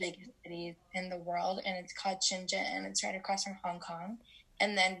one of the biggest cities in the world, and it's called Shenzhen, and it's right across from Hong Kong.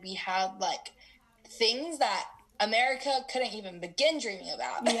 And then we had like things that America couldn't even begin dreaming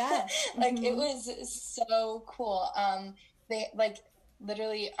about. Yeah. Like it was so cool. They like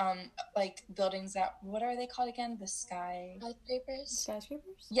literally like buildings that, what are they called again? The skyscrapers?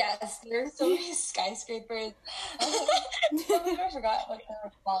 Yes, there are so many skyscrapers. I forgot what they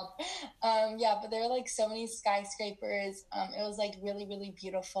were called. Yeah, but there are like so many skyscrapers. It was like really, really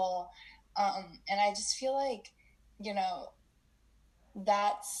beautiful. And I just feel like, you know,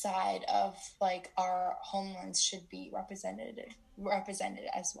 that side of like our homelands should be represented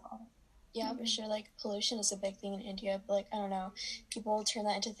as well. Yeah, for sure. Like pollution is a big thing in India, but like I don't know, people turn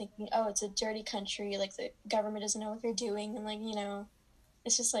that into thinking, oh, it's a dirty country. Like the government doesn't know what they're doing, and like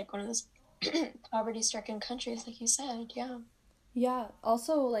it's just like one of those poverty-stricken countries, like you said. Yeah. Yeah.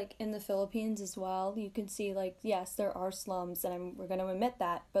 Also, like in the Philippines as well, you can see like yes, there are slums, and we're gonna admit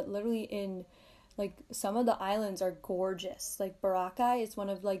that, but literally in like some of the islands are gorgeous. Like Boracay is one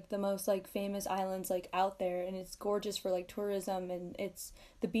of like the most like famous islands like out there, and it's gorgeous for like tourism, and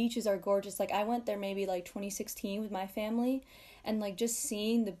the beaches are gorgeous. Like I went there maybe like 2016 with my family, and like just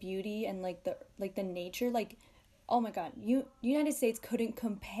seeing the beauty and like the nature, like oh my god, United States couldn't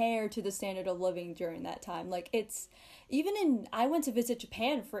compare to the standard of living during that time. Like it's even I went to visit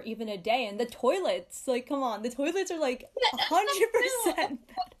Japan for even a day, and the toilets, like come on, the toilets are like 100%.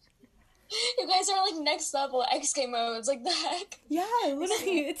 You guys are like next level XK modes, like the heck. Yeah,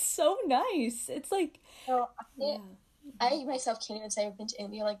 literally, it's so nice. It's like, I myself can't even say I've been to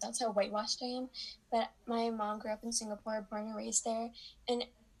India. Like that's how whitewashed I am. But my mom grew up in Singapore, born and raised there, and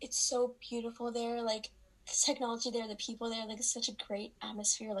it's so beautiful there. Like the technology there, the people there, like it's such a great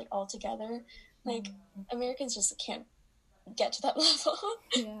atmosphere, like all together. Like Americans just can't get to that level.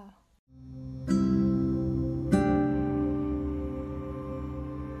 Yeah.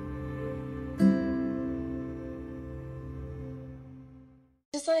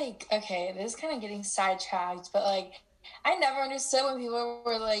 Just like, okay, this is kind of getting sidetracked, but like I never understood when people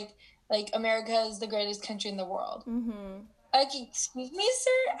were like America is the greatest country in the world. Like, excuse me,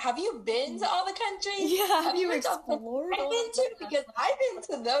 sir, have you been to all the countries? Yeah, have you explored? I've been to, because I've been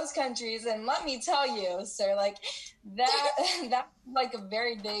to those countries, and let me tell you, sir, like that's like a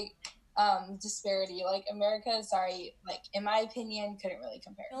very big disparity. Like America, sorry, like in my opinion, couldn't really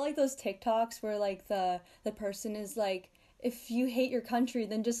compare. You know, like those TikToks where like the person is like, if you hate your country,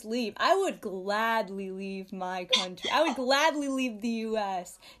 then just leave. I would gladly leave my country. I would gladly leave the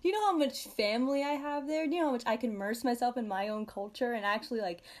U.S. Do you know how much family I have there? Do you know how much I can immerse myself in my own culture and actually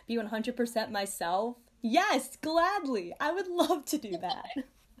like be 100% myself? Yes, gladly. I would love to do that.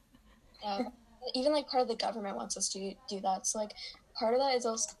 Yeah. Even like part of the government wants us to do that. So like part of that is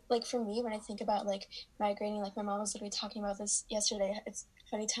also like for me when I think about like migrating, like my mom was literally talking about this yesterday. It's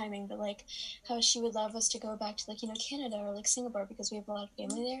funny timing, but like how she would love us to go back to like Canada or like Singapore because we have a lot of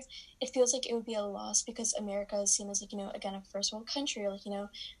family there. It feels like it would be a loss because America is seen as like again a first world country, or like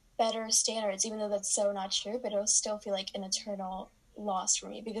better standards, even though that's so not true, but it'll still feel like an eternal loss for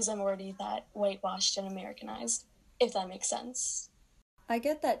me because I'm already that whitewashed and Americanized, if that makes sense. I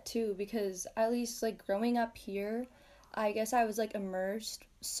get that too, because at least like growing up here, I guess I was like immersed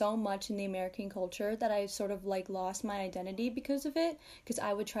so much in the American culture that I sort of like lost my identity because of it, because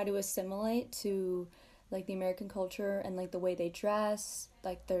I would try to assimilate to like the American culture and like the way they dress,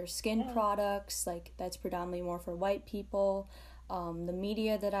 like their skin products, like that's predominantly more for white people. The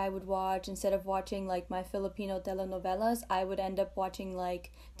media that I would watch, instead of watching like my Filipino telenovelas, I would end up watching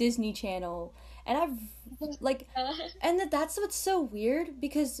like Disney Channel. And I've like, and that's what's so weird,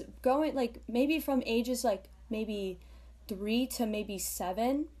 because going like maybe from ages like maybe 3 to maybe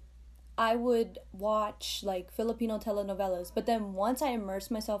 7, I would watch like Filipino telenovelas. But then once I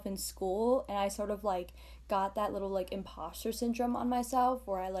immersed myself in school and I sort of like got that little like imposter syndrome on myself,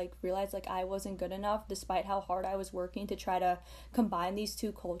 where I like realized like I wasn't good enough despite how hard I was working to try to combine these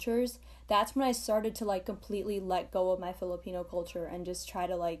two cultures, that's when I started to like completely let go of my Filipino culture and just try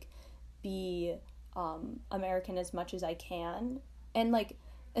to like be American as much as I can. And like,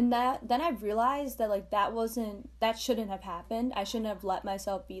 and that then I realized that like that shouldn't have happened. I shouldn't have let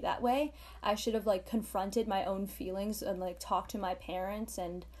myself be that way. I should have like confronted my own feelings and like talked to my parents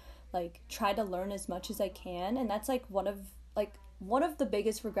and like try to learn as much as I can. And that's like one of the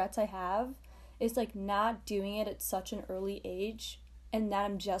biggest regrets I have is like not doing it at such an early age, and that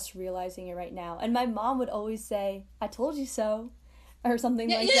I'm just realizing it right now. And my mom would always say, I told you so. or something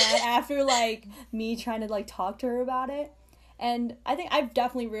that after, like, me trying to, like, talk to her about it. And I think I've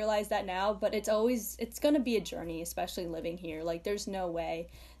definitely realized that now, but it's going to be a journey, especially living here. Like, there's no way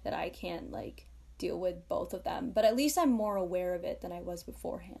that I can't, like, deal with both of them. But at least I'm more aware of it than I was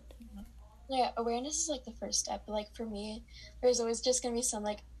beforehand. Yeah, awareness is, like, the first step. But, like, for me, there's always just going to be some,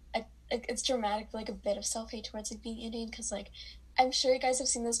 like, it's dramatic, but, like, a bit of self-hate towards, like, being Indian. Because, like, I'm sure you guys have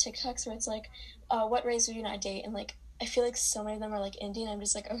seen those TikToks where it's, like, what race would you not date? And, like, I feel like so many of them are, like, Indian. I'm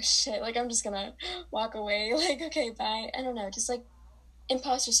just like, oh, shit. Like, I'm just going to walk away. Like, okay, bye. I don't know. Just, like,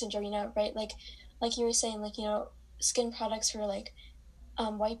 imposter syndrome, you know, right? Like you were saying, like, you know, skin products for, like,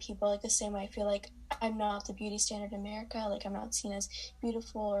 white people, like, the same way I feel like I'm not the beauty standard in America. Like, I'm not seen as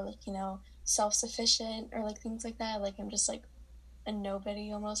beautiful or, like, you know, self-sufficient or, like, things like that. Like, I'm just, like, a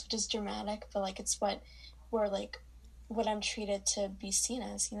nobody almost, which is dramatic, but, like, it's what I'm treated to be seen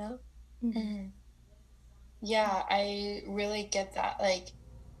as, you know? Mm-hmm. Yeah, I really get that. Like,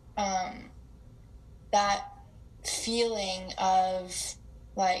 that feeling of,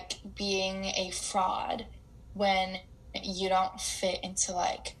 like, being a fraud when you don't fit into,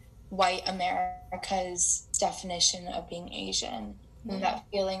 like, white America's definition of being Asian. And that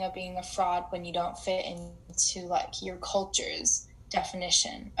feeling of being a fraud when you don't fit into, like, your culture's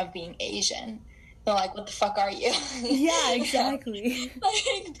definition of being Asian. So, like, what the fuck are you? Yeah, exactly.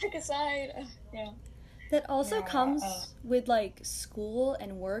 Like, pick a side. Yeah. That also comes with, like, school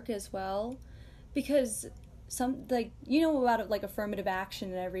and work as well, because some, like, you know about, like, affirmative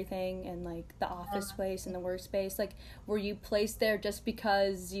action and everything, and, like, the office space and the workspace. Like, were you placed there just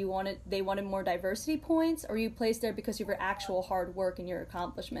because they wanted more diversity points, or were you placed there because of your actual hard work and your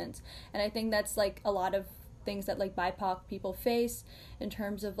accomplishments? And I think that's, like, a lot of things that, like, BIPOC people face in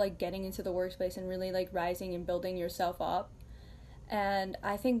terms of, like, getting into the workspace and really, like, rising and building yourself up. And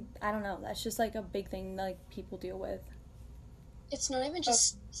I think, I don't know, that's just, like, a big thing, like, people deal with. It's not even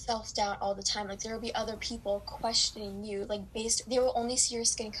just self-doubt all the time. Like, there will be other people questioning you, like, they will only see your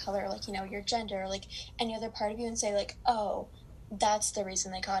skin color, like, you know, your gender, like, any other part of you, and say, like, oh, that's the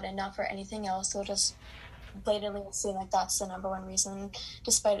reason they got in, not for anything else. They'll just blatantly assume, like, that's the number one reason,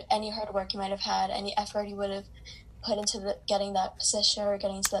 despite any hard work you might have had, any effort you would have put into getting that position or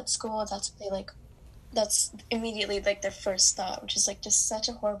getting into that school. That's immediately, like, their first thought, which is, like, just such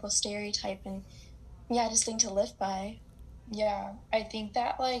a horrible stereotype, and yeah, just thing to live by. Yeah, I think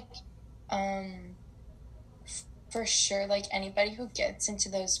that, like, for sure, like, anybody who gets into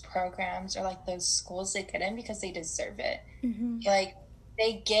those programs or, like, those schools, they get in because they deserve it. Mm-hmm. Like,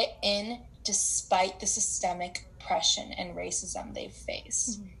 they get in despite the systemic oppression and racism they've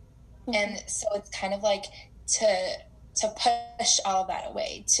faced. Mm-hmm. And so it's kind of like to push all that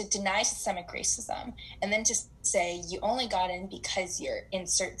away, to deny systemic racism, and then to say you only got in because you're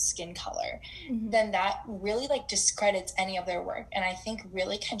insert skin color, then that really, like, discredits any of their work, and I think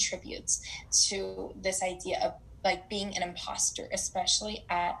really contributes to this idea of, like, being an imposter, especially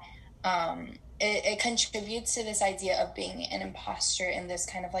at it contributes to this idea of being an imposter in this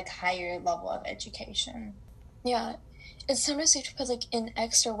kind of, like, higher level of education. Yeah. It's sometimes we have to put, like, in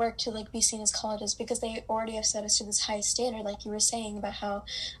extra work to, like, be seen as colleges, because they already have set us to this high standard, like you were saying about how,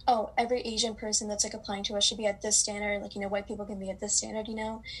 oh, every Asian person that's, like, applying to us should be at this standard, like, you know, white people can be at this standard, you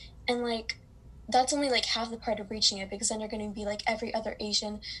know, and, like, that's only, like, half the part of reaching it, because then you're going to be like every other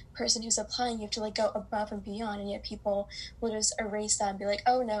Asian person who's applying. You have to, like, go above and beyond, and yet people will just erase that and be like,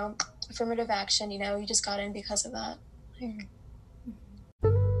 oh no, affirmative action, you know, you just got in because of that. Like,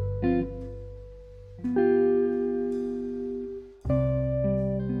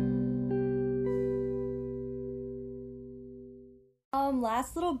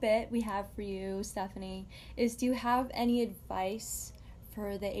 last little bit we have for you, Stephanie, is do you have any advice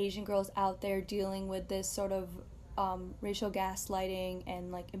for the Asian girls out there dealing with this sort of racial gaslighting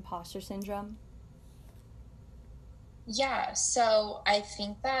and, like, imposter syndrome? Yeah, so I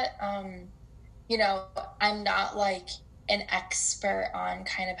think that, you know, I'm not, like, an expert on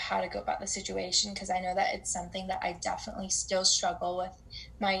kind of how to go about the situation, because I know that it's something that I definitely still struggle with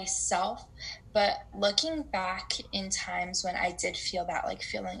myself. But looking back in times when I did feel that, like,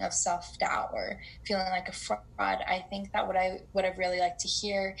 feeling of self-doubt or feeling like a fraud, I think that what I would have really liked to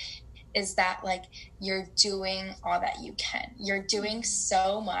hear is that, like, you're doing all that you can. You're doing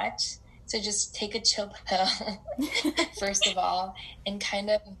so much. So just take a chill pill, first of all, and kind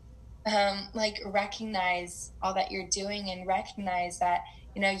of like, recognize all that you're doing, and recognize that,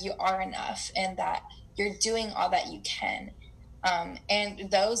 you know, you are enough, and that you're doing all that you can. And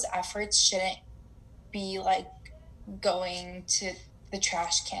those efforts shouldn't be, like, going to the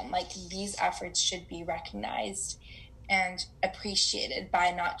trash can. Like, these efforts should be recognized and appreciated by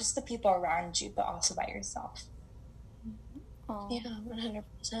not just the people around you, but also by yourself. Aw, Yeah,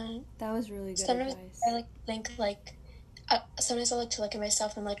 100%. that was really good Sometimes advice. I think sometimes I like to look at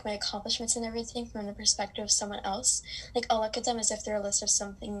myself and like my accomplishments and everything from the perspective of someone else. Like I'll look at them as if they're a list of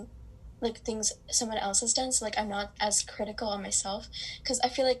something, like things someone else has done. So like I'm not as critical on myself, because I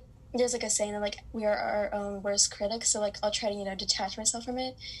feel like there's like a saying that like we are our own worst critics. So like I'll try to detach myself from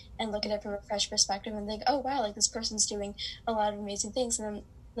it and look at it from a fresh perspective and think, oh wow, like this person's doing a lot of amazing things, and then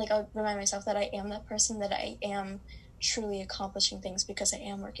like I'll remind myself that I am that person, that I am truly accomplishing things because I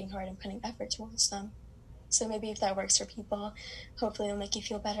am working hard and putting effort towards them. So maybe if that works for people, hopefully it'll make you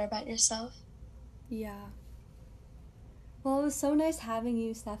feel better about yourself. Yeah. Well, it was so nice having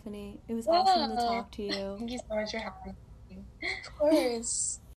you, Stephanie. It was awesome to talk to you. Thank you so much for having me. Of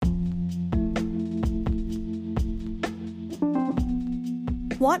course.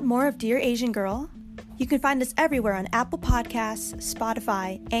 Want more of Dear Asian Girl? You can find us everywhere on Apple Podcasts,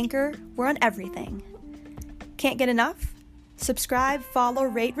 Spotify, Anchor. We're on everything. Can't get enough? Subscribe, follow,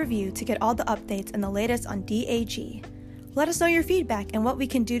 rate, review to get all the updates and the latest on DAG. Let us know your feedback and what we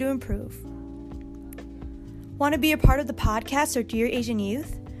can do to improve. Want to be a part of the podcast or Dear Asian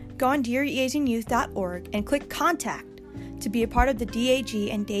Youth? Go on dearasianyouth.org and click Contact to be a part of the DAG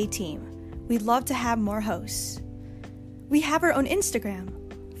and Day team. We'd love to have more hosts. We have our own Instagram.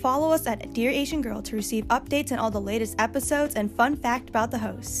 Follow us at Dear Asian Girl to receive updates on all the latest episodes and fun fact about the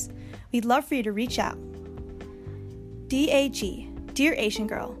hosts. We'd love for you to reach out. DAG, Dear Asian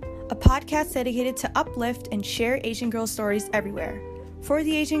Girl, a podcast dedicated to uplift and share Asian girl stories everywhere. For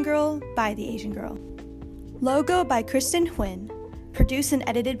the Asian girl, by the Asian girl. Logo by Kristen Huynh, produced and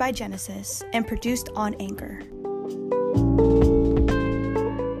edited by Genesis, and produced on Anchor.